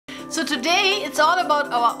So today it's all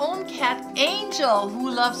about our own cat Angel, who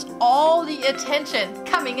loves all the attention.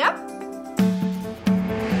 Coming up.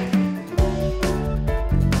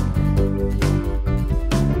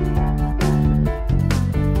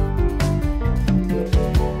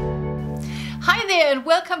 Hi there and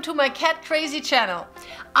welcome to my CatCrazy channel.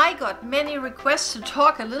 I got many requests to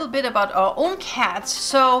talk a little bit about our own cats,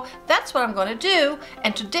 so that's what I'm gonna do.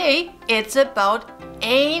 And today it's about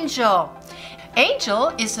Angel.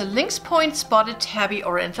 Angel is a lynx point spotted tabby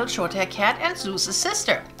Oriental Shorthair cat and Zeus's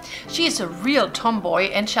sister. She is a real tomboy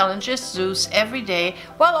and challenges Zeus every day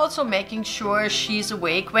while also making sure she's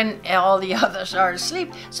awake when all the others are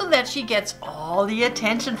asleep so that she gets all the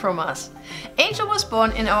attention from us. Angel was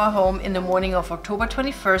born in our home in the morning of October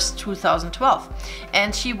 21st, 2012,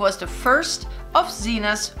 and she was the first of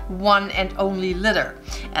Zena's one and only litter.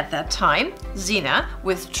 At that time, Zena,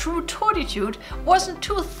 with true fortitude, wasn't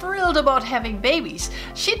too thrilled about having babies.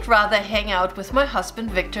 She'd rather hang out with my husband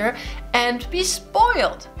Victor and be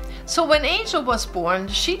spoiled. So when Angel was born,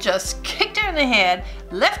 she just kicked her in the head,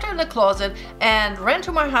 left her in the closet, and ran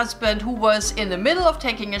to my husband, who was in the middle of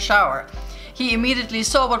taking a shower. He immediately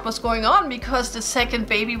saw what was going on because the second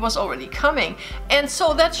baby was already coming, and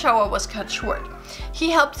so that shower was cut short.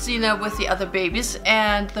 He helped Zena with the other babies,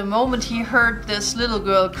 and the moment he heard this little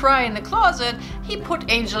girl cry in the closet, he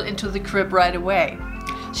put Angel into the crib right away.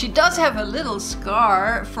 She does have a little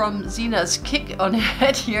scar from Zena's kick on her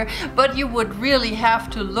head here, but you would really have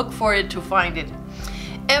to look for it to find it.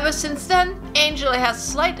 Ever since then, Angel has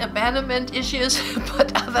slight abandonment issues,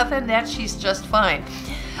 but other than that, she's just fine.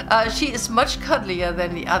 She is much cuddlier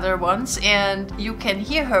than the other ones, and you can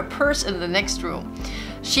hear her purse in the next room.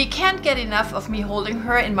 She can't get enough of me holding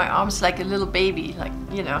her in my arms like a little baby, like,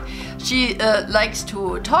 you know. She likes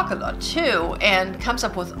to talk a lot too, and comes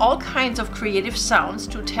up with all kinds of creative sounds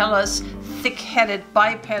to tell us thick-headed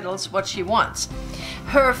bipedals what she wants.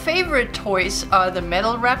 Her favorite toys are the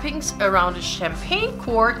metal wrappings around a champagne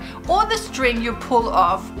cork or the string you pull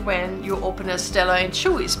off when you open a Stella and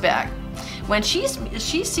Chewy's bag. When she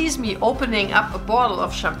sees me opening up a bottle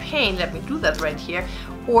of champagne, let me do that right here,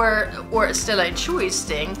 or a Stella and Chewy's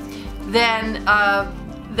thing, then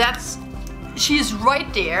she's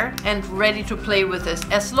right there and ready to play with this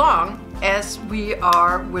as long as we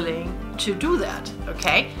are willing to do that,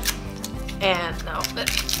 okay? And now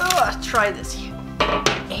let's try this here.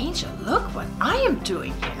 Angel, look what I am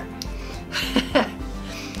doing here.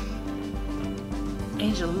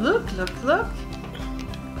 Angel, look.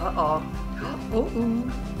 Uh-oh.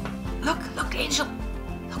 Uh-oh. Look, Angel.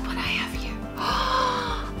 Look what I have here.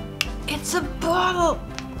 It's a bottle.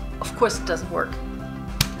 Of course it doesn't work.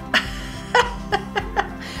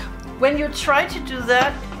 When you try to do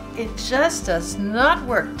that, it just does not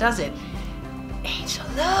work, does it? Angel,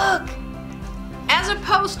 look. As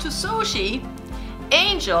opposed to Soshi,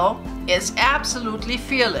 Angel is absolutely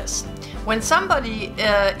fearless. When somebody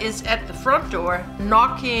is at the front door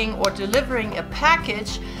knocking or delivering a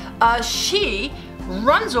package, she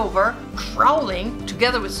runs over, growling,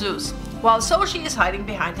 together with Zeus, while Soshi is hiding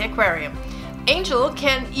behind the aquarium. Angel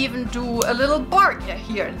can even do a little bark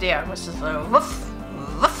here and there, which is a woof,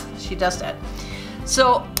 woof. She does that.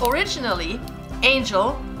 So originally,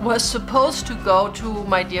 Angel was supposed to go to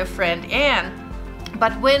my dear friend Anne,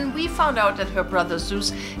 but when we found out that her brother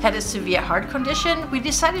Zeus had a severe heart condition, we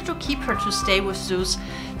decided to keep her to stay with Zeus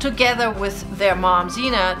together with their mom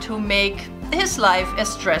Zena to make his life as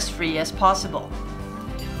stress-free as possible.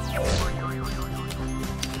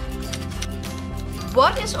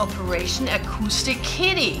 What is Operation Acoustic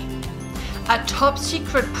Kitty? A top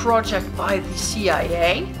secret project by the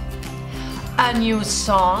CIA? A new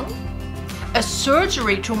song? A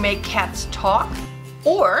surgery to make cats talk?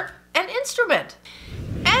 Or an instrument?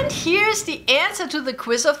 And here's the answer to the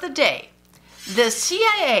quiz of the day. The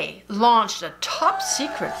CIA launched a top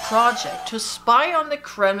secret project to spy on the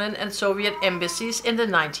Kremlin and Soviet embassies in the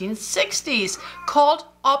 1960s called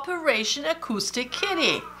Operation Acoustic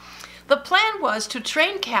Kitty. The plan was to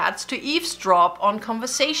train cats to eavesdrop on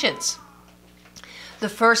conversations. The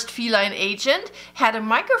first feline agent had a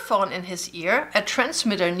microphone in his ear, a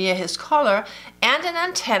transmitter near his collar, and an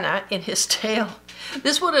antenna in his tail.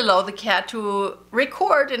 This would allow the cat to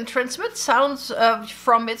record and transmit sounds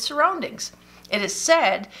from its surroundings. It is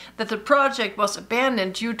said that the project was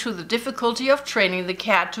abandoned due to the difficulty of training the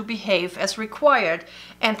cat to behave as required,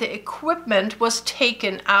 and the equipment was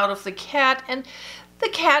taken out of the cat, and the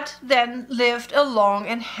cat then lived a long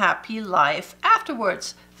and happy life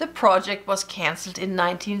afterwards. The project was cancelled in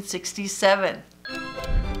 1967.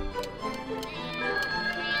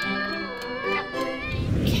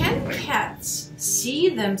 Can cats see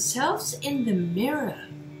themselves in the mirror?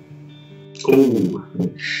 Oh,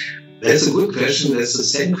 that's a good question. That's the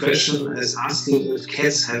same question as asking if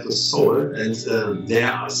cats have a soul, and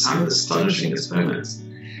there are some astonishing experiments.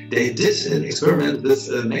 They did an experiment with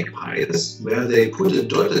magpies where they put a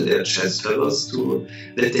dot in their chest feathers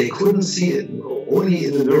that they couldn't see it, only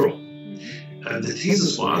in the mirror. The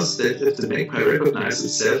thesis was that if the magpie recognized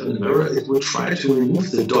itself in the mirror, it would try to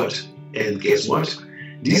remove the dot. And guess what?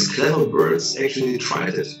 These clever birds actually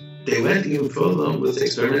tried it. They went even further with the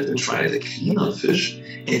experiment and tried a cleaner fish,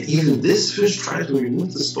 and even this fish tried to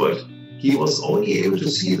remove the spot. He was only able to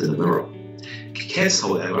see it in the mirror. Cats,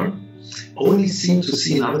 however, only seem to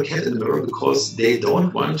see another cat in the mirror because they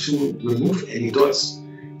don't want to remove any dots.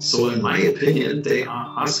 So in my opinion, they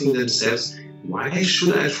are asking themselves, why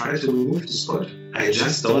should I try to remove the spot? I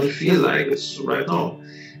just don't feel like it right now.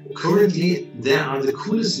 Currently, there are the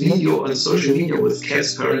coolest video on social media with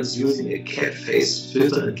cats' parents using a cat face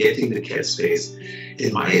filter and getting the cat's face.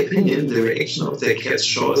 In my opinion, the reaction of their cats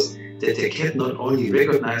shows that their cat not only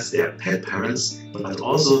recognizes their pet parents, but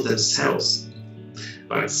also themselves.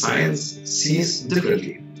 But science sees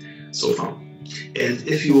differently so far. And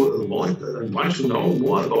if you want to know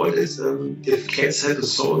more about it, if cats have a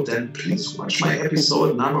soul, then please watch my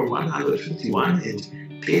episode number 151,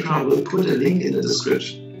 and Petra will put a link in the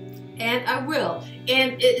description. And I will.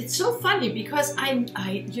 And it's so funny because I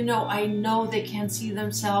know they can't see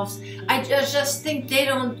themselves. I just think they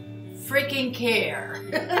don't freaking care.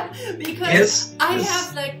 Because I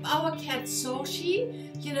have like our cat Soshi,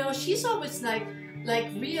 she's always like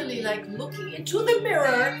really like looking into the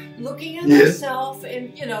mirror, looking at herself,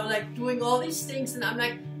 and like doing all these things, and I'm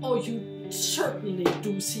like, oh, you certainly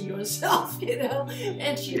do see yourself,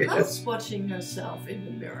 and she loves watching herself in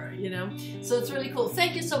the mirror, so it's really cool.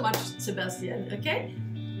 Thank you so much, Sebastian. Okay.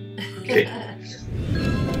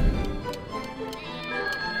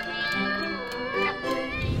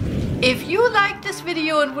 If you like this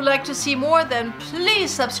video and would like to see more, then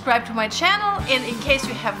please subscribe to my channel, and in case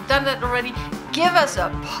you haven't done that already, give us a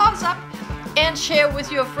thumbs up and share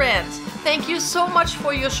with your friends. Thank you so much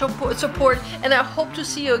for your support, and I hope to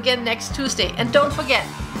see you again next Tuesday. And don't forget,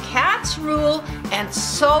 cats rule, and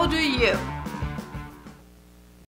so do you.